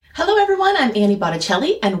I'm Annie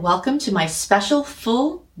Botticelli, and welcome to my special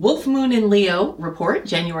full Wolf Moon in Leo report,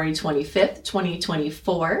 January 25th,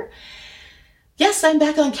 2024. Yes, I'm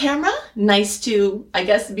back on camera. Nice to,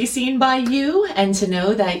 be seen by you and to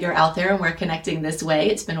know that you're out there and we're connecting this way.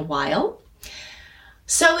 It's been a while.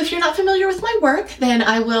 So if you're not familiar with my work, then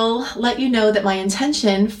I will let you know that my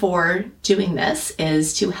intention for doing this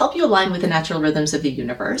is to help you align with the natural rhythms of the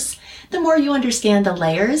universe. The more you understand the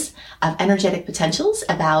layers of energetic potentials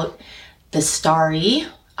about the starry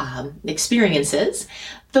experiences,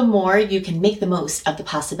 the more you can make the most of the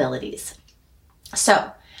possibilities.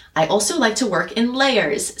 So I also like to work in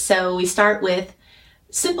layers. So we start with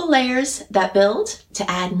simple layers that build to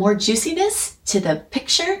add more juiciness to the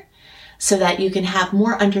picture so that you can have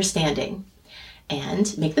more understanding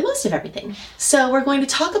and make the most of everything. So we're going to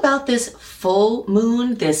talk about this full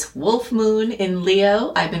moon, this wolf moon in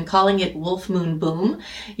Leo. I've been calling it Wolf Moon Boom.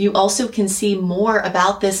 You also can see more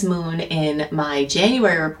about this moon in my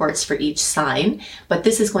January reports for each sign, but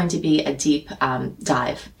this is going to be a deep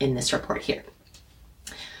dive in this report here.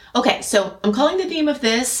 Okay, so I'm calling the theme of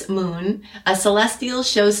this moon a celestial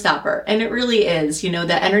showstopper, and it really is. You know,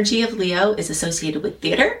 the energy of Leo is associated with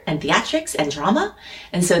theater and theatrics and drama,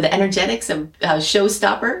 and so the energetics of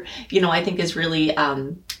showstopper, I think is really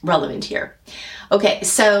relevant here. Okay,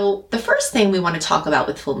 so the first thing we want to talk about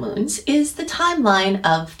with full moons is the timeline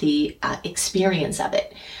of the experience of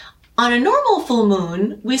it. On a normal full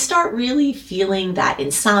moon, we start really feeling that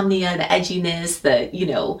insomnia, the edginess, the,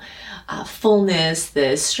 fullness,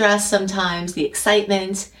 the stress sometimes, the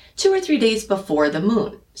excitement, 2 or 3 days before the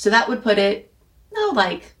moon. So that would put it,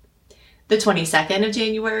 like the 22nd of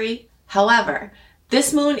January. However,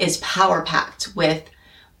 this moon is power-packed with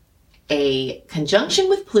a conjunction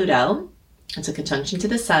with Pluto. It's a conjunction to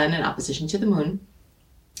the sun in opposition to the moon.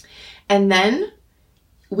 And then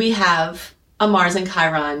we have a Mars and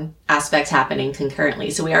Chiron aspect happening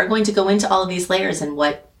concurrently. So we are going to go into all of these layers and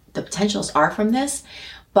what the potentials are from this.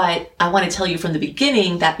 But I want to tell you from the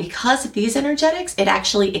beginning that because of these energetics, it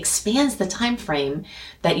actually expands the time frame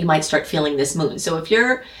that you might start feeling this moon. So if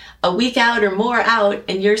you're a week out or more out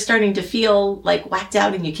and you're starting to feel like whacked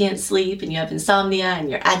out and you can't sleep and you have insomnia and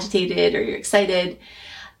you're agitated or you're excited,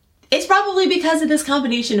 it's probably because of this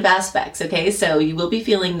combination of aspects, okay? So you will be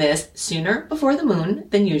feeling this sooner before the moon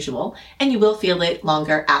than usual, and you will feel it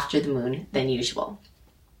longer after the moon than usual.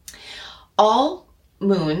 All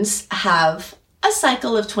moons have a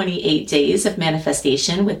cycle of 28 days of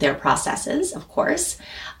manifestation with their processes, of course.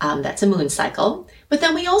 That's a moon cycle. But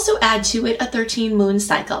then we also add to it a 13 moon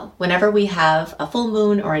cycle. Whenever we have a full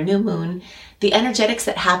moon or a new moon, the energetics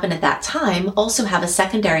that happen at that time also have a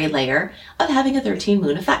secondary layer of having a 13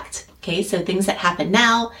 moon effect. Okay, so things that happen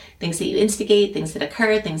now, things that you instigate, things that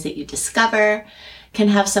occur, things that you discover can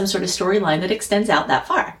have some sort of storyline that extends out that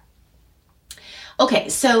far. Okay,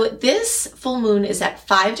 so this full moon is at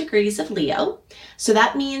 5 degrees of Leo. So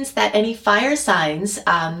that means that any fire signs,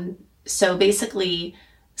 so basically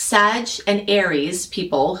Sag and Aries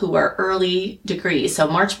people who are early degrees, so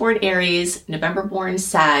March born Aries, November born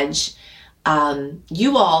Sag,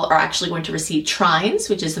 you all are actually going to receive trines,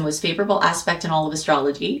 which is the most favorable aspect in all of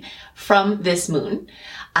astrology, from this moon.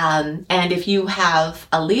 And if you have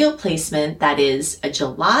a Leo placement that is a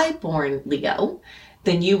July born Leo,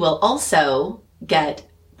 then you will also get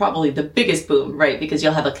probably the biggest boom, right? Because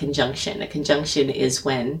you'll have a conjunction. A conjunction is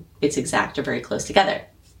when it's exact or very close together.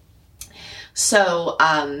 So,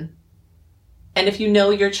 and if you know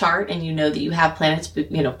your chart and you know that you have planets,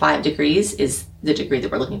 5 degrees is the degree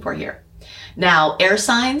that we're looking for here. Now, air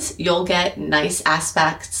signs, you'll get nice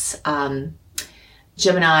aspects.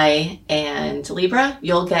 Gemini and Libra,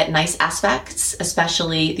 you'll get nice aspects,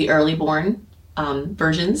 especially the early born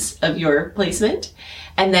versions of your placement.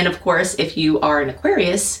 And then, of course, if you are an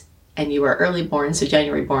Aquarius and you are early born, so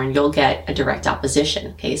January born, you'll get a direct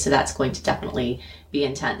opposition. Okay, so that's going to definitely be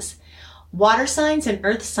intense. Water signs and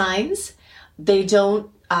earth signs, they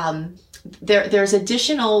don't, there's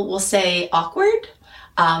additional, we'll say, awkward,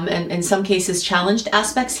 and in some cases challenged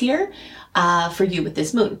aspects here for you with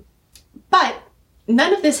this moon. But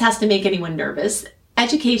none of this has to make anyone nervous.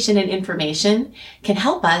 Education and information can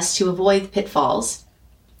help us to avoid pitfalls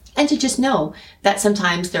and to just know that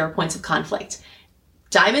sometimes there are points of conflict.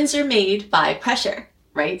 Diamonds are made by pressure,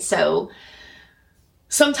 right? So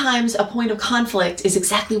sometimes a point of conflict is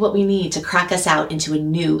exactly what we need to crack us out into a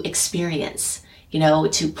new experience,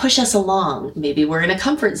 to push us along. Maybe we're in a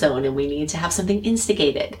comfort zone and we need to have something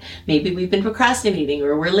instigated. Maybe we've been procrastinating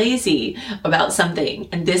or we're lazy about something.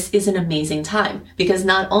 And this is an amazing time because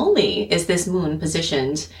not only is this moon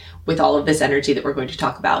positioned with all of this energy that we're going to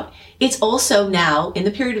talk about, it's also now in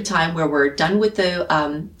the period of time where we're done with the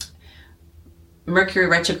Mercury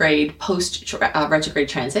retrograde post retrograde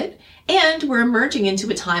transit. And we're emerging into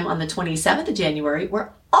a time on the 27th of January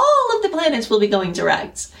where all of the planets will be going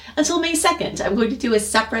direct until May 2nd. I'm going to do a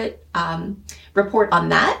separate report on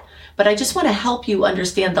that. But I just want to help you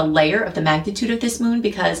understand the layer of the magnitude of this moon,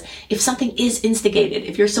 because if something is instigated,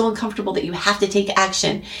 if you're so uncomfortable that you have to take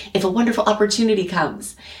action, if a wonderful opportunity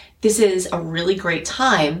comes, this is a really great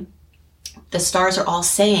time. The stars are all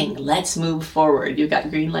saying, let's move forward. You've got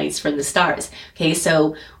green lights from the stars. Okay,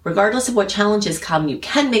 so regardless of what challenges come, you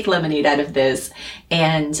can make lemonade out of this,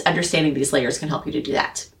 and understanding these layers can help you to do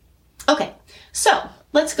that. Okay, so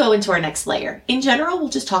let's go into our next layer. In general, we'll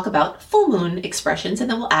just talk about full moon expressions, and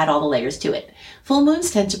then we'll add all the layers to it. Full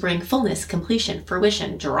moons tend to bring fullness, completion,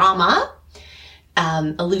 fruition, drama,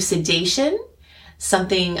 elucidation,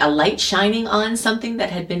 a light shining on something that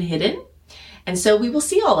had been hidden. And so we will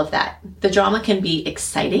see all of that. The drama can be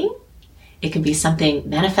exciting. It can be something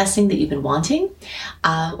manifesting that you've been wanting,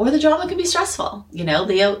 or the drama can be stressful. You know,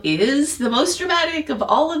 Leo is the most dramatic of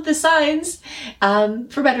all of the signs,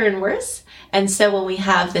 for better and worse. And so when we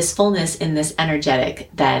have this fullness in this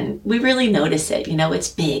energetic, then we really notice it. You know, it's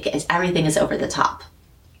big, as everything is over the top.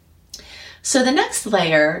 So the next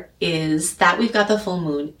layer is that we've got the full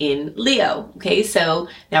moon in Leo. Okay, so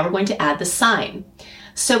now we're going to add the sign.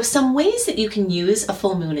 So some ways that you can use a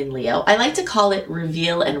full moon in Leo, I like to call it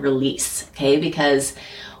reveal and release, okay? Because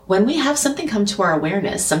when we have something come to our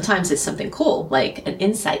awareness, sometimes it's something cool, like an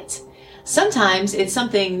insight. Sometimes it's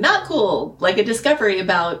something not cool, like a discovery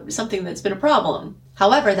about something that's been a problem.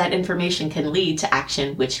 However, that information can lead to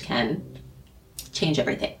action, which can change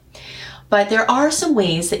everything. But there are some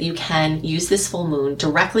ways that you can use this full moon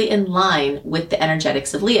directly in line with the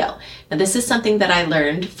energetics of Leo. Now, this is something that I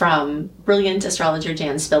learned from brilliant astrologer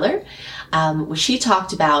Jan Spiller. She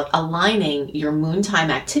talked about aligning your moon time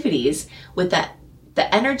activities with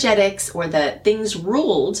the energetics or the things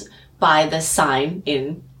ruled by the sign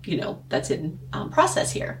in, that's in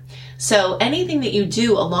process here. So anything that you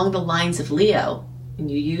do along the lines of Leo, and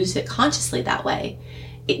you use it consciously that way,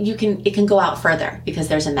 it can go out further because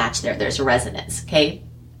there's a match there. There's a resonance. Okay.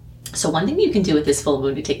 So one thing you can do with this full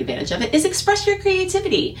moon to take advantage of it is express your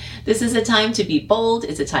creativity. This is a time to be bold.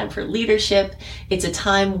 It's a time for leadership. It's a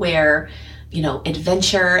time where,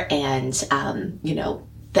 adventure and,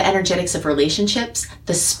 the energetics of relationships,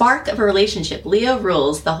 the spark of a relationship. Leo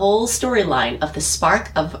rules the whole storyline of the spark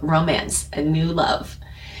of romance and new love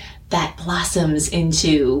that blossoms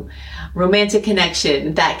into romantic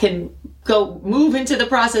connection that can move into the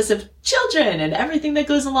process of children and everything that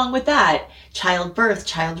goes along with that. Childbirth,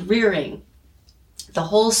 child rearing, the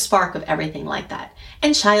whole spark of everything like that.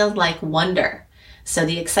 And childlike wonder. So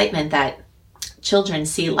the excitement that children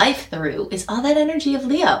see life through is all that energy of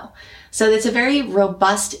Leo. So it's a very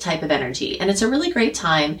robust type of energy, and it's a really great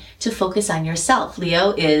time to focus on yourself.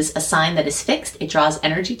 Leo is a sign that is fixed. It draws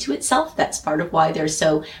energy to itself. That's part of why they're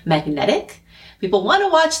so magnetic. People want to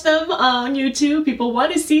watch them on YouTube. People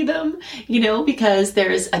want to see them, because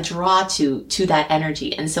there's a draw to that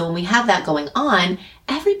energy. And so when we have that going on,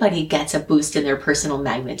 everybody gets a boost in their personal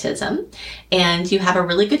magnetism. And you have a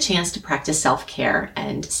really good chance to practice self-care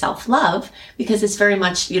and self-love because it's very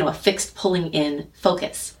much, a fixed pulling in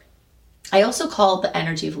focus. I also call the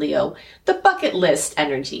energy of Leo the bucket list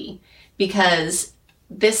energy because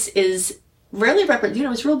this is really,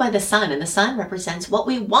 it's ruled by the sun, and the sun represents what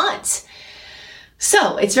we want.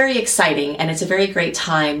 So it's very exciting, and it's a very great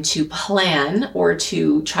time to plan or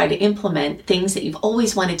to try to implement things that you've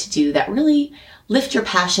always wanted to do that really lift your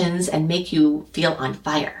passions and make you feel on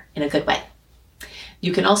fire in a good way.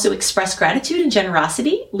 You can also express gratitude and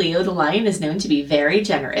generosity. Leo the lion is known to be very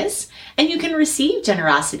generous, and you can receive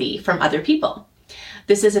generosity from other people.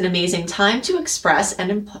 This is an amazing time to express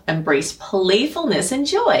and embrace playfulness and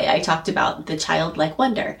joy. I talked about the childlike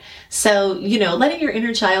wonder. So, letting your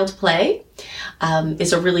inner child play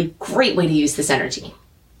is a really great way to use this energy.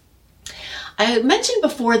 I mentioned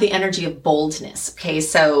before the energy of boldness. Okay,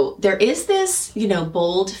 so there is this,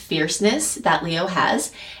 bold fierceness that Leo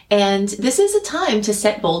has. And this is a time to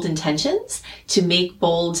set bold intentions, to make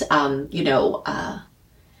bold, kind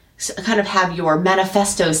of have your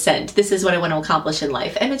manifesto sent. This is what I want to accomplish in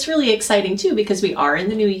life. And it's really exciting too, because we are in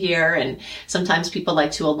the new year, and sometimes people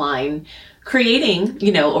like to align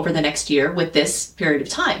creating, over the next year with this period of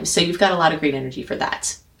time. So you've got a lot of great energy for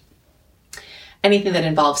that. Anything that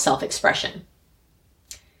involves self-expression.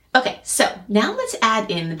 Okay, so now let's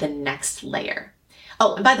add in the next layer.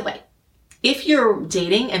 Oh, and by the way, if you're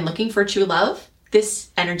dating and looking for true love, this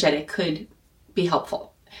energetic could be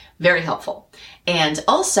helpful, very helpful. And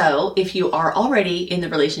also, if you are already in the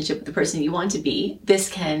relationship with the person you want to be, this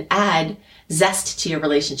can add zest to your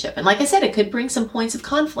relationship. And like I said, it could bring some points of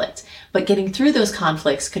conflict, but getting through those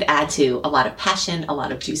conflicts could add to a lot of passion, a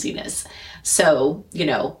lot of juiciness. So,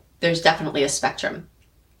 there's definitely a spectrum.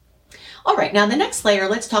 All right, now the next layer,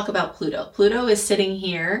 let's talk about Pluto. Pluto is sitting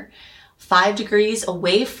here 5 degrees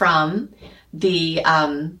away from the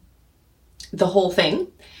whole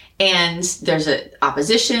thing. And there's an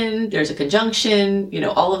opposition, there's a conjunction,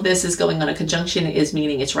 all of this is going on. A conjunction is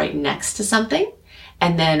meaning it's right next to something.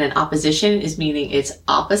 And then an opposition is meaning it's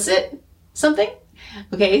opposite something.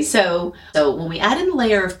 Okay, so when we add in the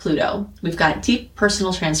layer of Pluto, we've got deep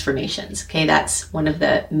personal transformations. Okay, that's one of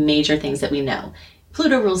the major things that we know.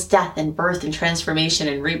 Pluto rules death and birth and transformation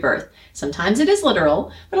and rebirth. Sometimes it is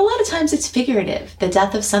literal, but a lot of times it's figurative. The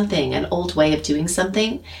death of something, an old way of doing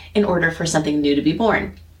something in order for something new to be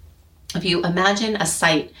born. If you imagine a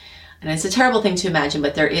site, and it's a terrible thing to imagine,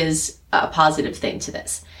 but there is a positive thing to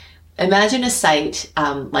this. Imagine a site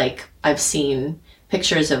like I've seen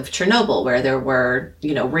pictures of Chernobyl where there were,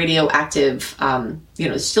 radioactive,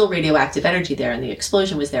 still radioactive energy there, and the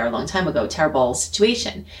explosion was there a long time ago. Terrible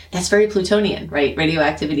situation. That's very Plutonian, right?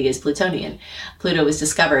 Radioactivity is Plutonian. Pluto was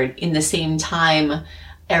discovered in the same time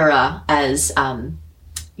era as, as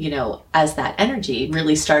that energy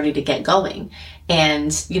really started to get going.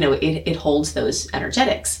 And, it holds those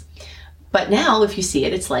energetics. But now if you see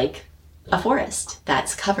it, it's like a forest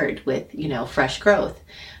that's covered with, fresh growth.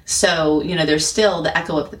 So, there's still the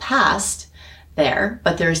echo of the past there,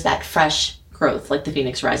 but there's that fresh growth, like the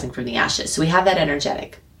phoenix rising from the ashes. So we have that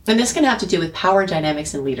energetic. And this can have to do with power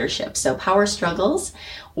dynamics and leadership. So power struggles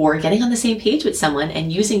or getting on the same page with someone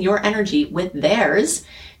and using your energy with theirs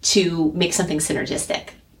to make something synergistic.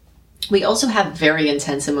 We also have very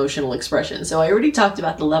intense emotional expression. So I already talked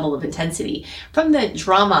about the level of intensity from the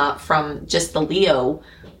drama from just the Leo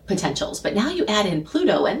potentials, but now you add in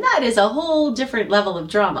Pluto, and that is a whole different level of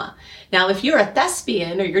drama. Now, if you're a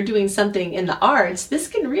thespian or you're doing something in the arts, this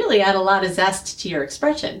can really add a lot of zest to your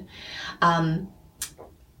expression.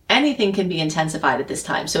 Anything can be intensified at this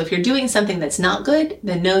time. So if you're doing something that's not good,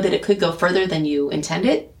 then know that it could go further than you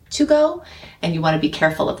intended to go, and you want to be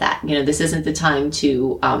careful of that. This isn't the time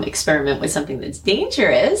to experiment with something that's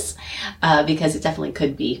dangerous, because it definitely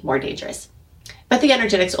could be more dangerous. But the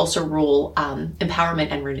energetics also rule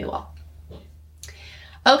empowerment and renewal.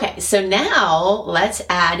 Okay, so now let's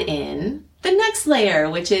add in the next layer,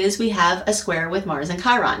 which is we have a square with Mars and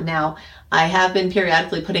Chiron. Now, I have been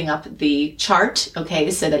periodically putting up the chart,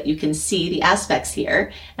 okay, so that you can see the aspects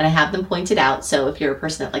here, and I have them pointed out. So if you're a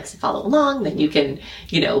person that likes to follow along, then you can,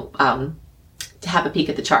 have a peek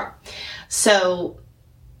at the chart. So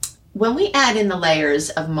when we add in the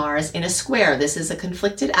layers of Mars in a square, this is a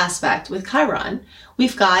conflicted aspect with Chiron,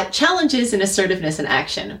 we've got challenges in assertiveness and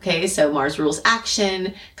action. Okay, so Mars rules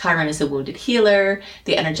action, Chiron is a wounded healer,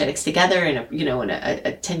 the energetics together in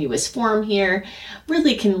a tenuous form here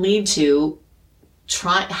really can lead to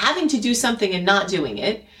having to do something and not doing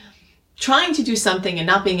it, trying to do something and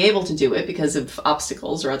not being able to do it because of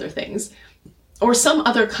obstacles or other things, or some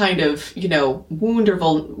other kind of, wound or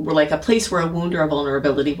like a place where a wound or a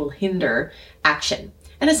vulnerability will hinder action.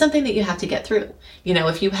 And it's something that you have to get through.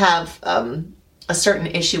 If you have a certain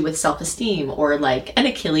issue with self-esteem or like an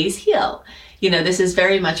Achilles heel, this is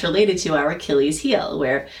very much related to our Achilles heel,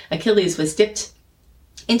 where Achilles was dipped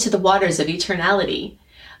into the waters of eternality,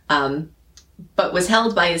 but was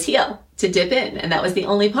held by his heel to dip in. And that was the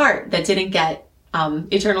only part that didn't get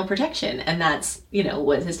eternal protection, and that's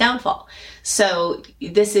was his downfall. So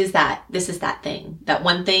this is that thing, that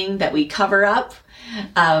one thing that we cover up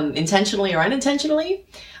intentionally or unintentionally,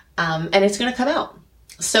 and it's going to come out.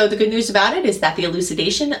 So the good news about it is that the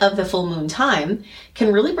elucidation of the full moon time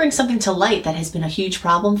can really bring something to light that has been a huge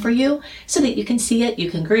problem for you, so that you can see it,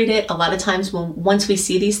 you can grade it. A lot of times once we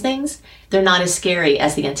see these things, they're not as scary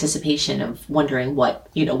as the anticipation of wondering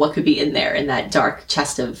what could be in there in that dark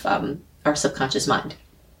chest of our subconscious mind.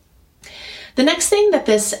 The next thing that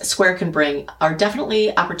this square can bring are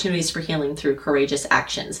definitely opportunities for healing through courageous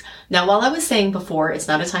actions. Now, while I was saying before, it's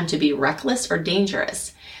not a time to be reckless or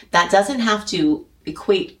dangerous, that doesn't have to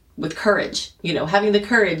equate with courage. Having the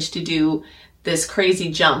courage to do this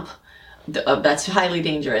crazy jump that's highly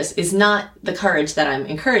dangerous is not the courage that I'm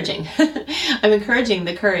encouraging. I'm encouraging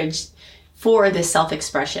the courage for this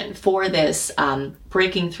self-expression, for this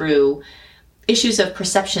breaking through issues of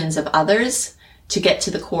perceptions of others to get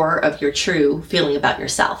to the core of your true feeling about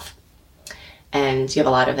yourself. And you have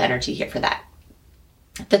a lot of energy here for that.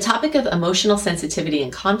 The topic of emotional sensitivity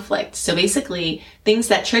and conflict. So basically, things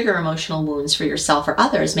that trigger emotional wounds for yourself or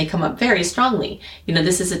others may come up very strongly.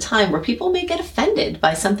 This is a time where people may get offended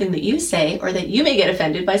by something that you say, or that you may get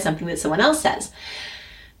offended by something that someone else says.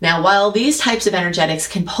 Now, while these types of energetics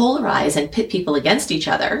can polarize and pit people against each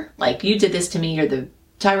other, like you did this to me, you're the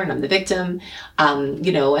tyrant, I'm the victim, and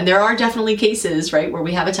there are definitely cases, right, where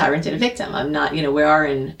we have a tyrant and a victim. I'm not, we are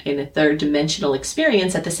in a third dimensional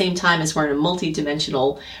experience at the same time as we're in a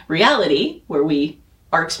multi-dimensional reality where we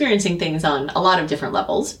are experiencing things on a lot of different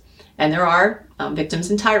levels. And there are victims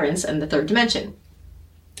and tyrants in the third dimension.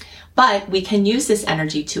 But we can use this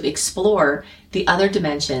energy to explore the other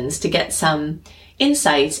dimensions to get some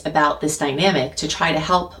insights about this dynamic to try to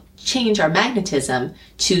help change our magnetism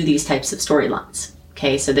to these types of storylines.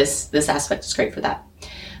 Okay, so this aspect is great for that.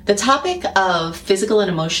 The topic of physical and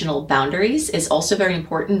emotional boundaries is also very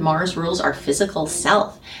important. Mars rules our physical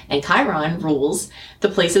self, and Chiron rules the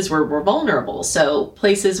places where we're vulnerable. So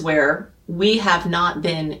places where we have not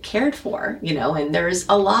been cared for, and there's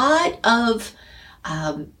a lot of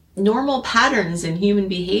normal patterns in human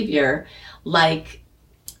behavior, like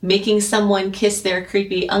making someone kiss their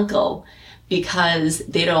creepy uncle because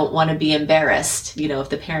they don't want to be embarrassed, if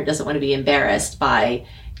the parent doesn't want to be embarrassed by,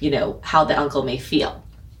 how the uncle may feel.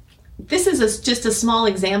 This is just a small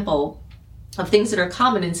example of things that are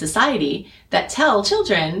common in society that tell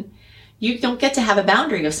children you don't get to have a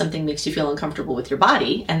boundary if something makes you feel uncomfortable with your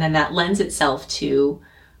body, and then that lends itself to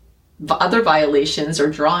other violations or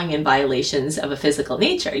drawing in violations of a physical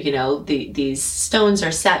nature. These stones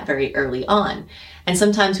are set very early on. And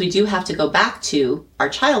sometimes we do have to go back to our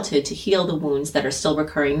childhood to heal the wounds that are still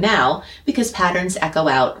recurring now, because patterns echo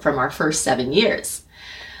out from our first 7 years.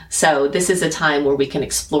 So this is a time where we can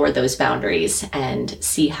explore those boundaries and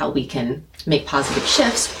see how we can make positive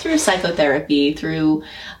shifts through psychotherapy, through,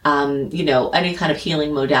 any kind of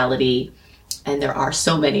healing modality. And there are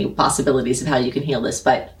so many possibilities of how you can heal this,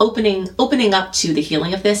 but opening up to the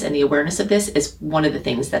healing of this and the awareness of this is one of the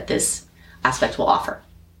things that this aspect will offer.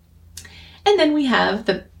 And then we have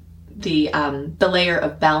the layer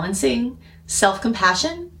of balancing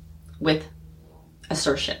self-compassion with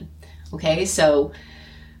assertion. Okay, so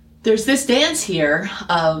there's this dance here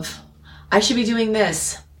of, I should be doing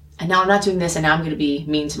this, and now I'm not doing this, and now I'm going to be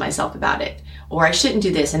mean to myself about it. Or I shouldn't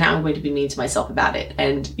do this, and now I'm going to be mean to myself about it.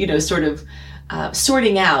 And, sort of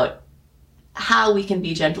sorting out how we can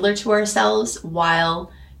be gentler to ourselves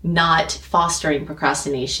while not fostering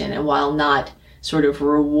procrastination and while not sort of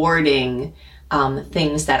rewarding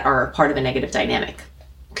things that are part of a negative dynamic.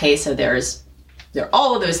 Okay, so there are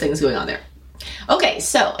all of those things going on there. Okay,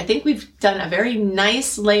 so I think we've done a very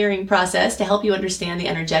nice layering process to help you understand the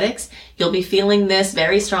energetics. You'll be feeling this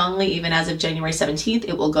very strongly even as of January 17th.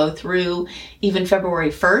 It will go through even February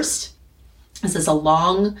 1st. This is a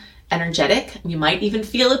long energetic. You might even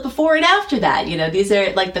feel it before and after that. These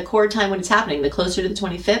are like the core time when it's happening. The closer to the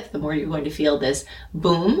 25th, the more you're going to feel this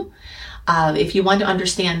boom. If you want to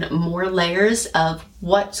understand more layers of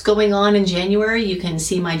what's going on in January, you can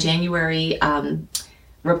see my January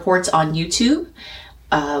reports on YouTube.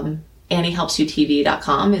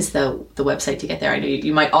 AnnieHelpsYouTV.com is the website to get there. I know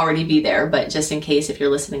you might already be there, but just in case, if you're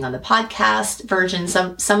listening on the podcast version,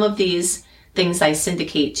 some of these things I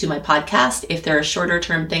syndicate to my podcast. If they're a shorter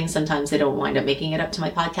term thing, sometimes they don't wind up making it up to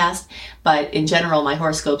my podcast. But in general, my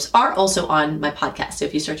horoscopes are also on my podcast. So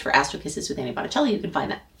if you search for Astro Kisses with Annie Botticelli, you can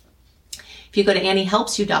find that. If you go to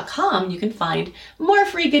AnnieHelpsYou.com, you can find more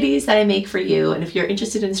free goodies that I make for you. And if you're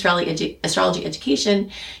interested in astrology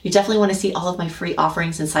education, you definitely want to see all of my free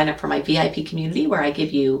offerings and sign up for my VIP community, where I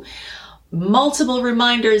give you multiple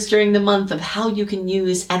reminders during the month of how you can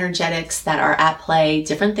use energetics that are at play,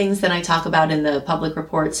 different things than I talk about in the public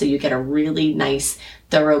report, so you get a really nice,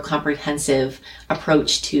 thorough, comprehensive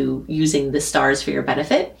approach to using the stars for your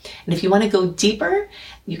benefit. And if you want to go deeper,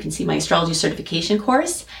 you can see my astrology certification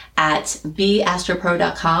course at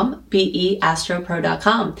beastropro.com,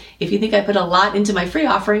 beastropro.com. If you think I put a lot into my free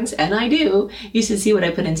offerings, and I do, you should see what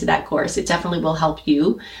I put into that course. It definitely will help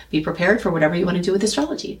you be prepared for whatever you want to do with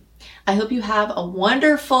astrology. I hope you have a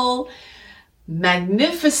wonderful,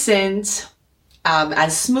 magnificent,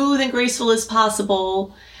 as smooth and graceful as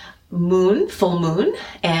possible full moon,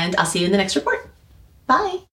 and I'll see you in the next report. Bye.